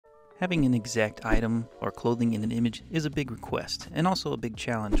Having an exact item or clothing in an image is a big request, and also a big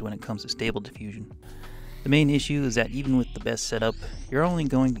challenge when it comes to stable diffusion. The main issue is that even with the best setup, you're only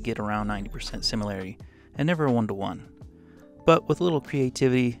going to get around 90% similarity, and never a one-to-one. But with a little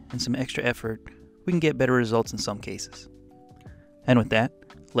creativity and some extra effort, we can get better results in some cases. And with that,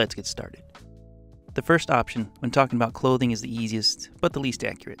 let's get started. The first option when talking about clothing is the easiest, but the least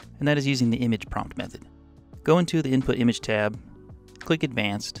accurate, and that is using the image prompt method. Go into the Input Image tab, click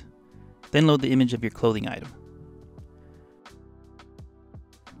Advanced, then load the image of your clothing item.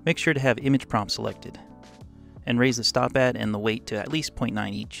 Make sure to have image prompt selected, and raise the stop at and the weight to at least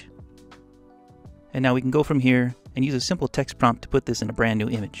 0.9 each. And now we can go from here and use a simple text prompt to put this in a brand new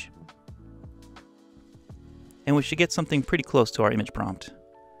image. And we should get something pretty close to our image prompt.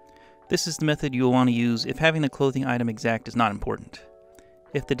 This is the method you will want to use if having the clothing item exact is not important.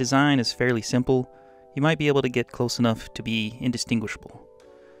 If the design is fairly simple, you might be able to get close enough to be indistinguishable.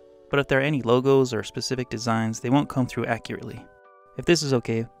 But if there are any logos or specific designs, they won't come through accurately. If this is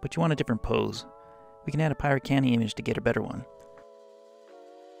okay, but you want a different pose, we can add a pirate candy image to get a better one.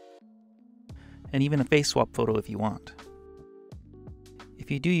 And even a face swap photo if you want.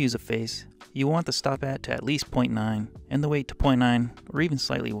 If you do use a face, you want the stop at least 0.9 and the weight to 0.9 or even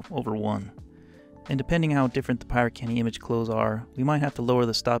slightly over 1. And depending how different the pirate candy image clothes are, we might have to lower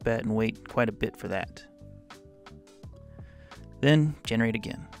the stop at and weight quite a bit for that. Then generate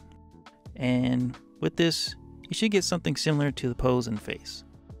again. And with this, you should get something similar to the pose and face.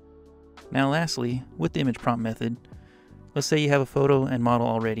 Now lastly, with the image prompt method, let's say you have a photo and model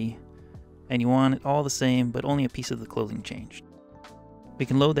already, and you want it all the same but only a piece of the clothing changed. We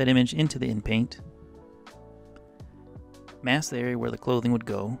can load that image into the Inpaint, mask the area where the clothing would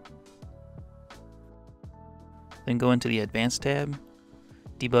go, then go into the Advanced tab,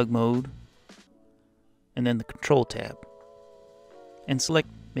 Debug Mode, and then the Control tab, and select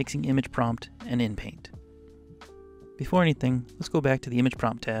Mixing Image Prompt and Inpaint. Before anything, let's go back to the Image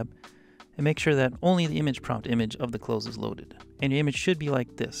Prompt tab and make sure that only the image prompt image of the clothes is loaded. And your image should be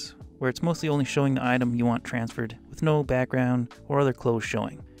like this, where it's mostly only showing the item you want transferred with no background or other clothes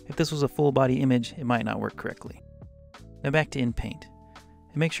showing. If this was a full body image, it might not work correctly. Now back to Inpaint,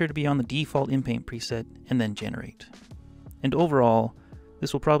 and make sure to be on the default Inpaint preset and then generate. And overall,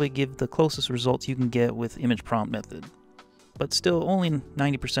 this will probably give the closest results you can get with image prompt method, but still only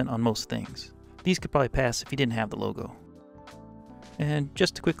 90% on most things. These could probably pass if you didn't have the logo. And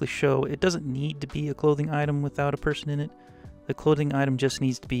just to quickly show, it doesn't need to be a clothing item without a person in it. The clothing item just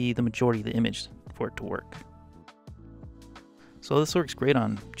needs to be the majority of the image for it to work. So this works great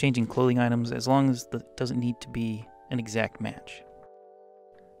on changing clothing items as long as it doesn't need to be an exact match.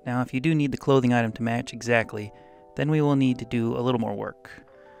 Now if you do need the clothing item to match exactly, then we will need to do a little more work.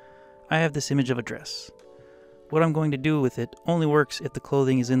 I have this image of a dress. What I'm going to do with it only works if the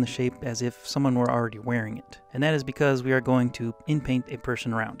clothing is in the shape as if someone were already wearing it, and that is because we are going to inpaint a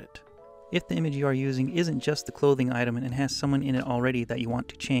person around it. If the image you are using isn't just the clothing item and has someone in it already that you want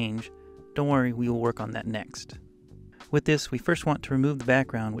to change, don't worry, we will work on that next. With this, we first want to remove the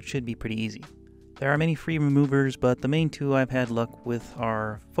background, which should be pretty easy. There are many free removers, but the main two I've had luck with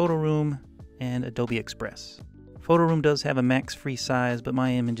are Photo Room and Adobe Express. Photo Room does have a max free size, but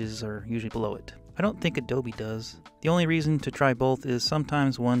my images are usually below it. I don't think Adobe does. The only reason to try both is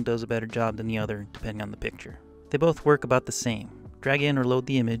sometimes one does a better job than the other, depending on the picture. They both work about the same. Drag in or load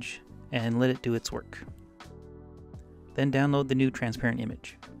the image, and let it do its work. Then download the new transparent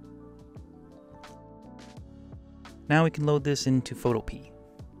image. Now we can load this into Photopea.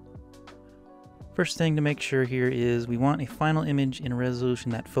 First thing to make sure here is we want a final image in a resolution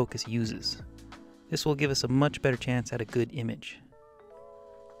that Fooocus uses. This will give us a much better chance at a good image.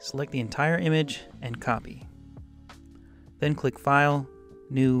 Select the entire image and copy. Then click File,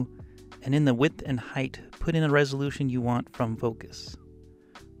 New, and in the width and height, put in a resolution you want from Fooocus.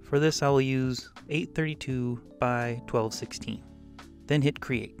 For this I will use 832 by 1216. Then hit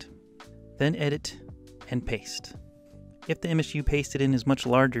Create. Then Edit and Paste. If the image you pasted in is much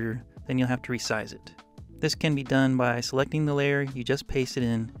larger, then you'll have to resize it. This can be done by selecting the layer you just pasted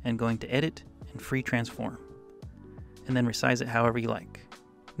in and going to Edit and Free Transform. And then resize it however you like.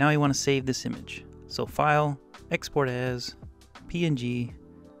 Now you want to save this image. So File, Export as, PNG,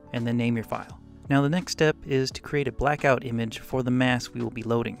 and then name your file. Now the next step is to create a blackout image for the mask we will be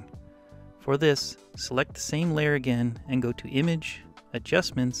loading. For this, select the same layer again and go to Image,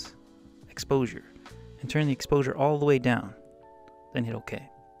 Adjustments, Exposure, and turn the exposure all the way down. Then hit OK.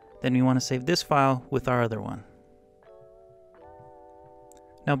 Then we want to save this file with our other one.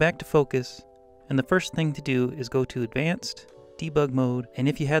 Now back to Fooocus, and the first thing to do is go to Advanced, Debug Mode, and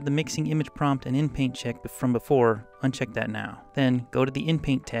if you had the Mixing Image Prompt and Inpaint checked from before, uncheck that now. Then go to the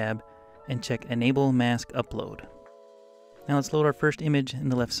Inpaint tab and check Enable Mask Upload. Now let's load our first image in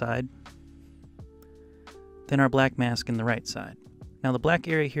the left side, then our black mask in the right side. Now the black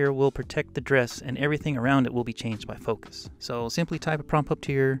area here will protect the dress and everything around it will be changed by Fooocus. So simply type a prompt up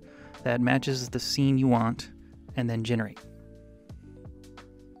here that matches the scene you want and then generate.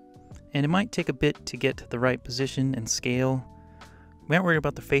 And it might take a bit to get to the right position and scale. We aren't worried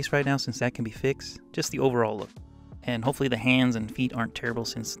about the face right now since that can be fixed, just the overall look. And hopefully the hands and feet aren't terrible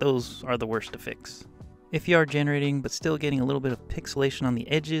since those are the worst to fix. If you are generating but still getting a little bit of pixelation on the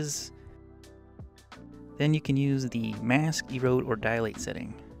edges, then you can use the mask, erode, or dilate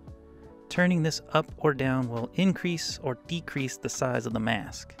setting. Turning this up or down will increase or decrease the size of the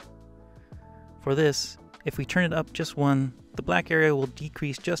mask. For this, if we turn it up just one, the black area will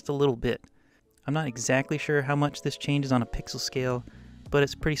decrease just a little bit. I'm not exactly sure how much this changes on a pixel scale, but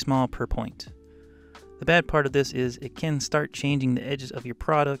it's pretty small per point. The bad part of this is it can start changing the edges of your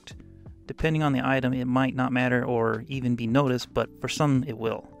product. Depending on the item, it might not matter or even be noticed, but for some it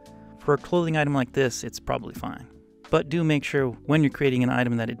will. For a clothing item like this, it's probably fine. But do make sure when you're creating an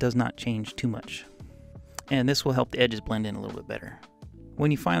item that it does not change too much. And this will help the edges blend in a little bit better. When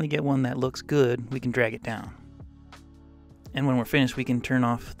you finally get one that looks good, we can drag it down. And when we're finished, we can turn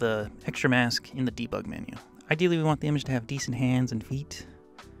off the extra mask in the debug menu. Ideally, we want the image to have decent hands and feet.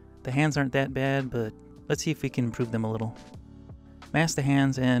 The hands aren't that bad, but let's see if we can improve them a little. Mask the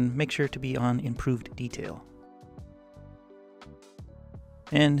hands and make sure to be on improved detail.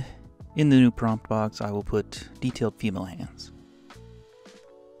 And in the new prompt box, I will put detailed female hands.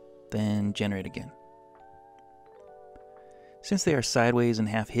 Then generate again. Since they are sideways and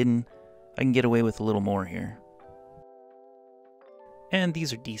half hidden, I can get away with a little more here. And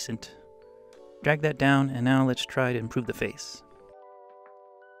these are decent. Drag that down, and now let's try to improve the face.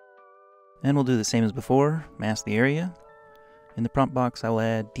 And we'll do the same as before, mask the area. In the prompt box, I will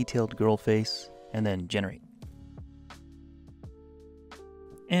add detailed girl face, and then generate.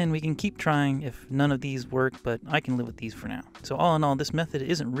 And we can keep trying if none of these work, but I can live with these for now. So all in all, this method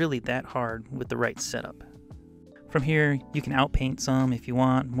isn't really that hard with the right setup. From here, you can outpaint some if you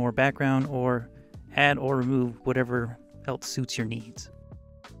want more background, or add or remove whatever else suits your needs.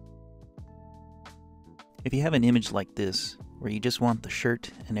 If you have an image like this, where you just want the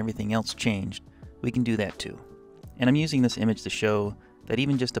shirt and everything else changed, we can do that too. And I'm using this image to show that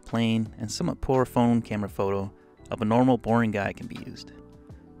even just a plain and somewhat poor phone camera photo of a normal boring guy can be used.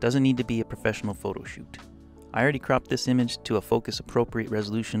 Doesn't need to be a professional photo shoot. I already cropped this image to a focus appropriate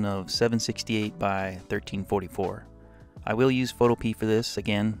resolution of 768 by 1344. I will use Photopea for this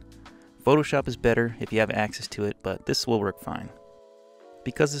again. Photoshop is better if you have access to it, but this will work fine.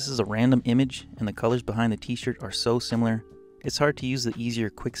 Because this is a random image and the colors behind the t-shirt are so similar, it's hard to use the easier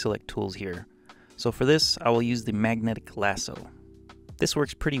quick select tools here. So for this, I will use the magnetic lasso. This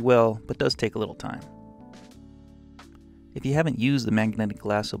works pretty well, but does take a little time. If you haven't used the magnetic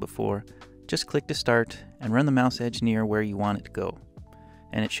lasso before, just click to start and run the mouse edge near where you want it to go,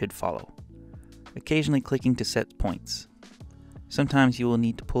 and it should follow. Occasionally clicking to set points. Sometimes you will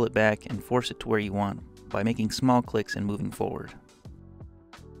need to pull it back and force it to where you want by making small clicks and moving forward.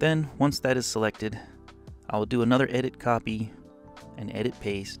 Then, once that is selected, I will do another edit copy and edit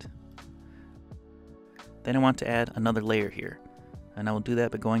paste. Then I want to add another layer here, and I will do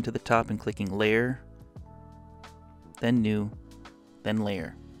that by going to the top and clicking Layer, then New, then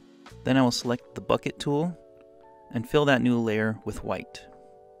Layer. Then I will select the bucket tool and fill that new layer with white.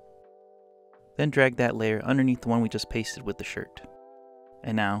 Then drag that layer underneath the one we just pasted with the shirt.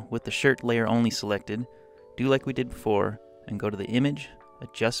 And now, with the shirt layer only selected, do like we did before and go to the Image,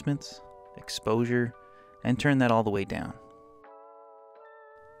 Adjustments, Exposure, and turn that all the way down.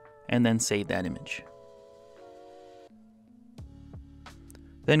 And then save that image.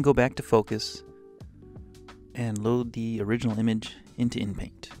 Then go back to Fooocus and load the original image into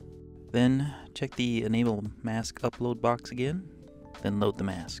Inpaint. Then check the Enable Mask Upload box again, then load the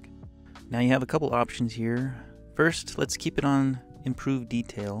mask. Now you have a couple options here. First, let's keep it on Improved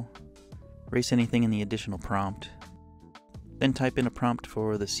Detail, erase anything in the additional prompt, then type in a prompt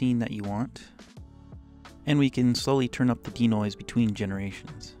for the scene that you want, and we can slowly turn up the denoise between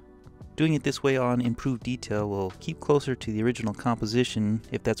generations. Doing it this way on Improved Detail will keep closer to the original composition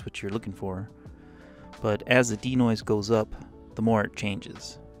if that's what you're looking for, but as the denoise goes up, the more it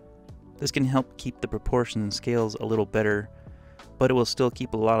changes. This can help keep the proportion and scales a little better, but it will still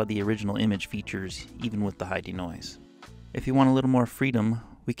keep a lot of the original image features even with the high denoise. If you want a little more freedom,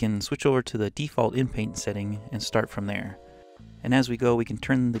 we can switch over to the default Inpaint setting and start from there. And as we go, we can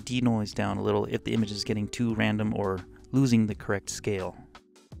turn the denoise down a little if the image is getting too random or losing the correct scale.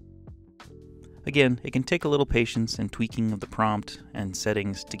 Again, it can take a little patience and tweaking of the prompt and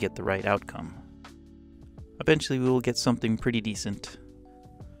settings to get the right outcome. Eventually we will get something pretty decent.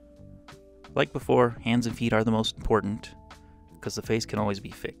 Like before, hands and feet are the most important, because the face can always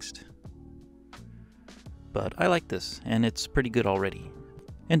be fixed. But I like this, and it's pretty good already.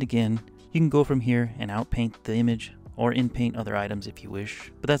 And again, you can go from here and outpaint the image or inpaint other items if you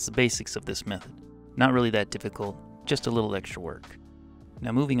wish, but that's the basics of this method. Not really that difficult, just a little extra work.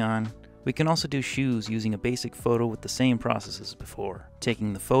 Now moving on, we can also do shoes using a basic photo with the same process as before.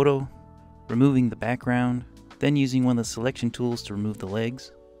 Taking the photo, removing the background, then using one of the selection tools to remove the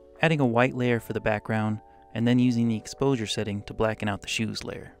legs, adding a white layer for the background, and then using the exposure setting to blacken out the shoes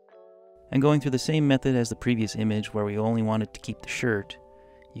layer. And going through the same method as the previous image where we only wanted to keep the shirt,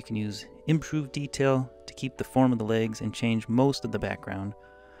 you can use improved detail to keep the form of the legs and change most of the background,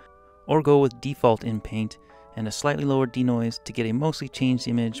 or go with default Inpaint and a slightly lower denoise to get a mostly changed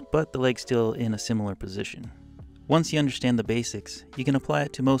image but the leg still in a similar position. Once you understand the basics, you can apply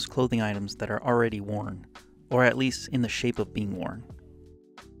it to most clothing items that are already worn, or at least in the shape of being worn.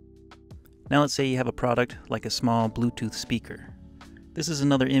 Now let's say you have a product like a small Bluetooth speaker. This is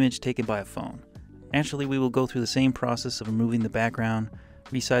another image taken by a phone. Naturally, we will go through the same process of removing the background,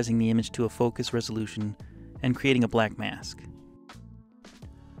 resizing the image to a focus resolution, and creating a black mask.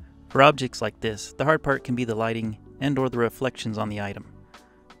 For objects like this, the hard part can be the lighting and/or the reflections on the item.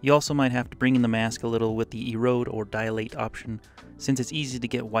 You also might have to bring in the mask a little with the erode or dilate option, since it's easy to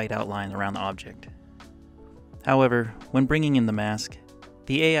get white outline around the object. However, when bringing in the mask,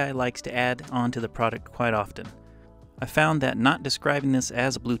 the AI likes to add on to the product quite often. I found that not describing this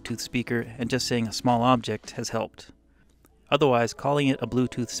as a Bluetooth speaker and just saying a small object has helped. Otherwise, calling it a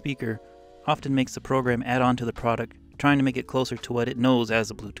Bluetooth speaker often makes the program add on to the product, trying to make it closer to what it knows as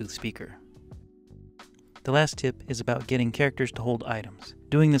a Bluetooth speaker. The last tip is about getting characters to hold items.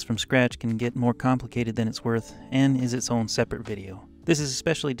 Doing this from scratch can get more complicated than it's worth and is its own separate video. This is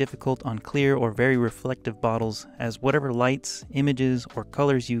especially difficult on clear or very reflective bottles, as whatever lights, images, or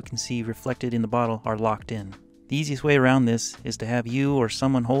colors you can see reflected in the bottle are locked in. The easiest way around this is to have you or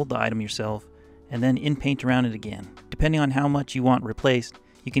someone hold the item yourself and then inpaint around it again. Depending on how much you want replaced,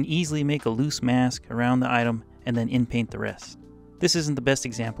 you can easily make a loose mask around the item and then inpaint the rest. This isn't the best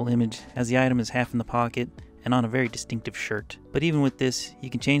example image, as the item is half in the pocket and on a very distinctive shirt. But even with this, you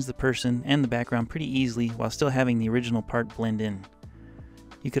can change the person and the background pretty easily while still having the original part blend in.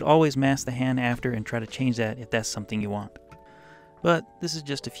 You could always mask the hand after and try to change that if that's something you want. But this is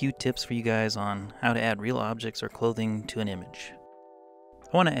just a few tips for you guys on how to add real objects or clothing to an image.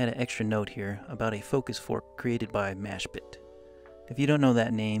 I want to add an extra note here about a focus fork created by Mashbit. If you don't know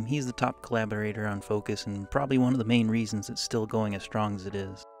that name, he's the top collaborator on Fooocus and probably one of the main reasons it's still going as strong as it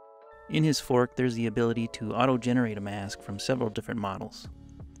is. In his fork, there's the ability to auto-generate a mask from several different models,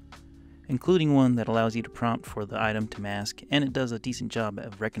 including one that allows you to prompt for the item to mask, and it does a decent job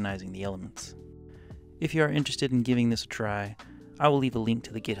of recognizing the elements. If you are interested in giving this a try, I will leave a link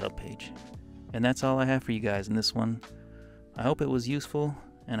to the GitHub page. And that's all I have for you guys in this one. I hope it was useful,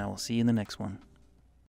 and I will see you in the next one.